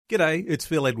G'day, it's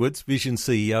Phil Edwards, Vision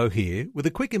CEO here, with a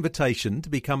quick invitation to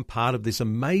become part of this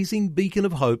amazing beacon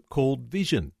of hope called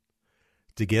Vision.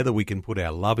 Together we can put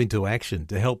our love into action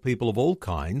to help people of all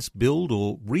kinds build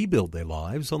or rebuild their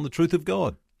lives on the truth of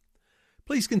God.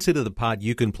 Please consider the part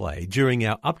you can play during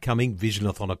our upcoming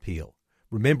Visionathon appeal,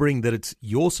 remembering that it's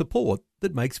your support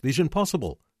that makes Vision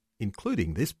possible,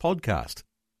 including this podcast.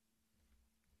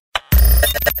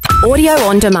 Audio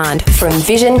on demand from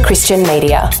Vision Christian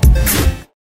Media.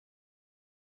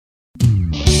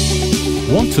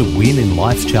 Want to win in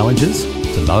life's challenges?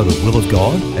 To know the will of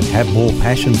God and have more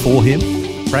passion for Him?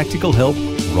 Practical help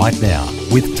right now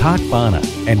with Tak Bhana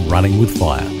and Running with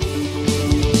Fire.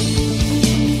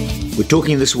 We're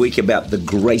talking this week about the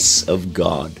grace of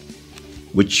God,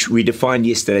 which we defined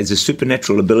yesterday as the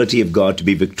supernatural ability of God to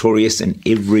be victorious in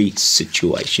every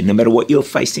situation. No matter what you're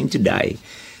facing today,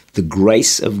 the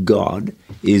grace of God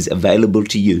is available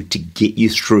to you to get you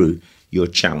through your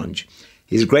challenge.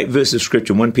 Here's a great verse of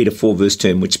Scripture, 1 Peter 4 verse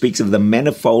 10, which speaks of the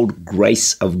manifold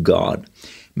grace of God,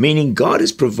 meaning God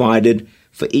has provided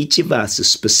for each of us a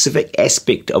specific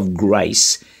aspect of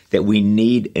grace that we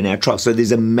need in our trial. So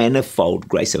there's a manifold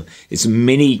grace. So it's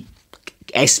many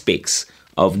aspects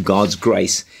of God's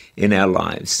grace in our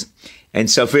lives. And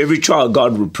so for every trial,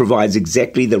 God provides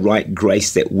exactly the right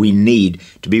grace that we need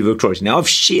to be victorious. Now, I've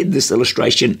shared this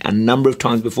illustration a number of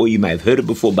times before. You may have heard it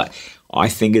before, but I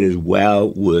think it is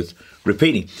well worth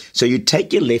repeating. So you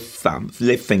take your left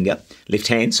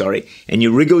hand, and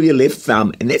you wriggle your left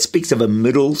thumb, and that speaks of a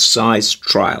middle-sized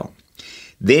trial.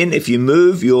 Then if you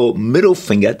move your middle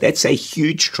finger, that's a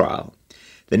huge trial.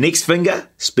 The next finger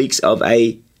speaks of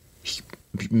a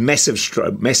massive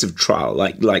trial,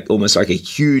 like almost like a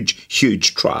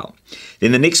huge trial.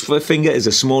 Then the next finger is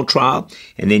a small trial,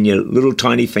 and then your little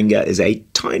tiny finger is a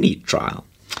tiny trial.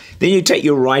 Then you take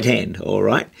your right hand, all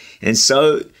right, and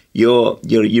so you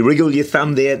wriggle your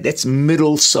thumb there. That's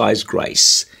middle-sized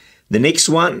grace. The next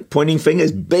one, pointing finger,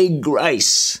 is big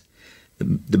grace.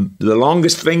 The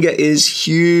longest finger is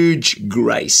huge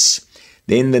grace.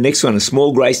 Then the next one is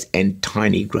small grace and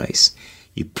tiny grace.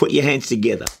 You put your hands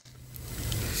together.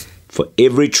 For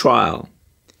every trial,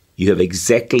 you have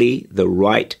exactly the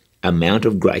right amount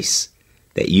of grace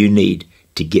that you need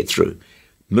to get through.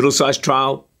 Middle-sized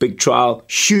trial, big trial,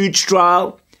 huge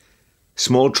trial,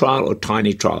 small trial or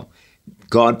tiny trial.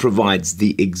 God provides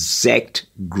the exact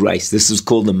grace. This is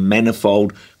called the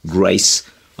manifold grace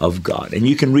of God. And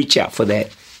you can reach out for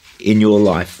that in your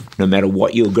life, no matter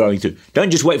what you're going through. Don't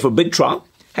just wait for a big trial.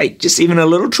 Hey, just even a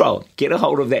little trial. Get a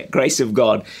hold of that grace of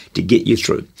God to get you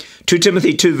through. 2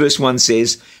 Timothy 2 verse 1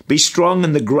 says, "Be strong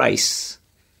in the grace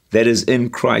that is in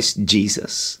Christ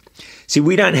Jesus." See,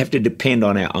 we don't have to depend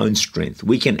on our own strength.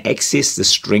 We can access the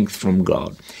strength from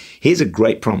God. Here's a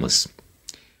great promise.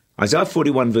 Isaiah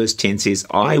 41 verse 10 says,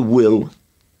 "I will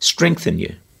strengthen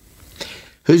you."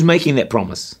 Who's making that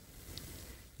promise?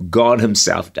 God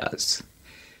Himself does.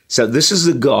 So this is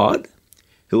the God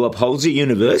who upholds the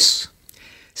universe,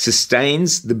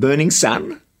 sustains the burning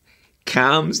sun,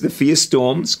 calms the fierce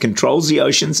storms, controls the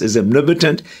oceans, is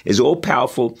omnipotent, is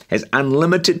all-powerful, has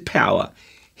unlimited power.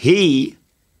 He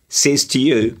says to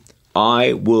you,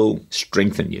 "I will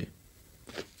strengthen you."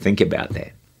 Think about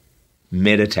that.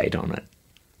 Meditate on it.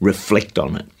 Reflect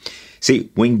on it. See,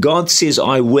 when God says,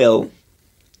 "I will,"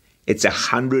 it's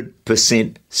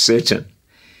 100% certain.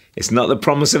 It's not the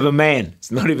promise of a man.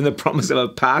 It's not even the promise of a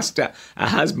pastor, a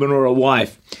husband or a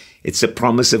wife. It's the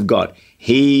promise of God.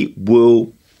 He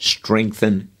will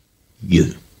strengthen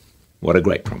you. What a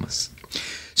great promise.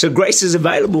 So grace is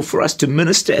available for us to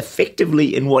minister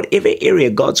effectively in whatever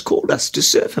area God's called us to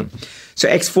serve Him. So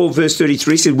Acts 4 verse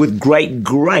 33 said, "With great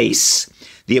grace,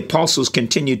 the apostles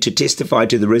continued to testify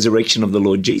to the resurrection of the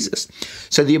Lord Jesus."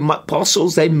 So the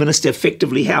apostles, they minister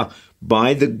effectively how?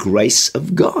 By the grace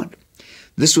of God.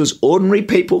 This was ordinary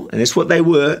people, and that's what they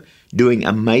were, doing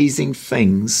amazing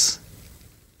things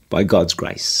by God's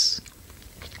grace.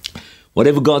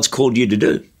 Whatever God's called you to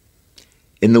do,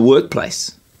 in the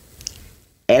workplace,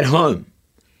 at home,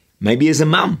 maybe as a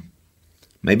mum,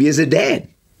 maybe as a dad,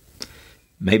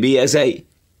 maybe as a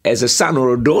son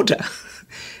or a daughter,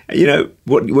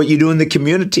 what you do in the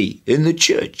community, in the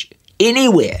church,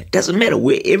 anywhere, doesn't matter,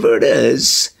 wherever it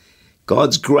is,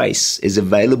 God's grace is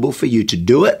available for you to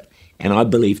do it, and I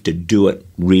believe to do it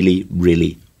really,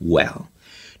 really well.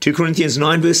 2 Corinthians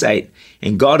 9 verse 8,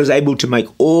 "And God is able to make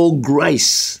all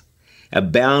grace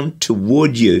abound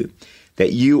toward you,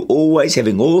 that you always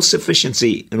having all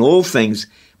sufficiency in all things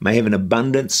may have an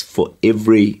abundance for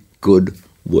every good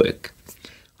work."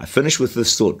 I finish with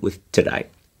this thought with today.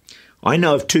 I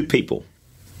know of two people,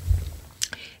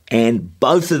 and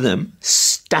both of them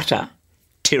stutter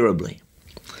terribly.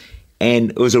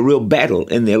 And it was a real battle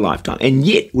in their lifetime. And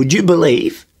yet, would you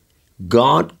believe,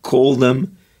 God called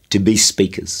them to be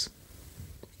speakers,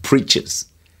 preachers,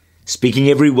 speaking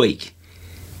every week.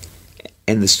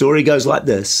 And the story goes like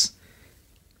this.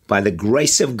 By the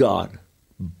grace of God,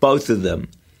 both of them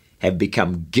have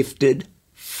become gifted,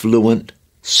 fluent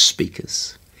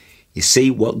speakers. You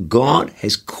see what God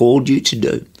has called you to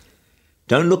do.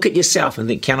 Don't look at yourself and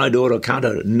think, can I do it or can't I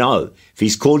do it? No. If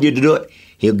He's called you to do it,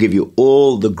 He'll give you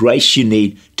all the grace you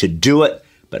need to do it,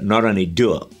 but not only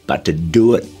do it, but to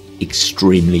do it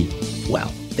extremely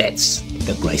well. That's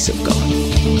the grace of God.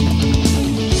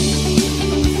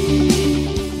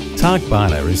 Tak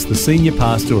Bhana is the Senior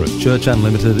Pastor of Church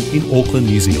Unlimited in Auckland,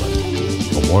 New Zealand.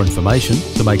 For more information,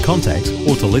 to make contact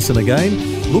or to listen again,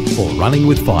 look for Running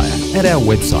with Fire at our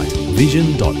website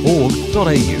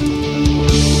vision.org.au.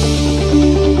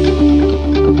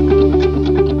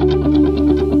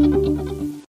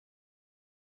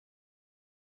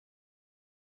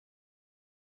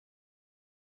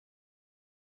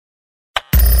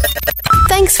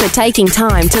 Thanks for taking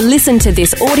time to listen to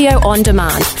this audio on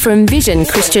demand from Vision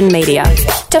Christian Media.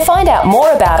 To find out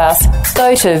more about us,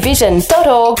 go to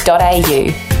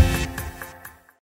vision.org.au.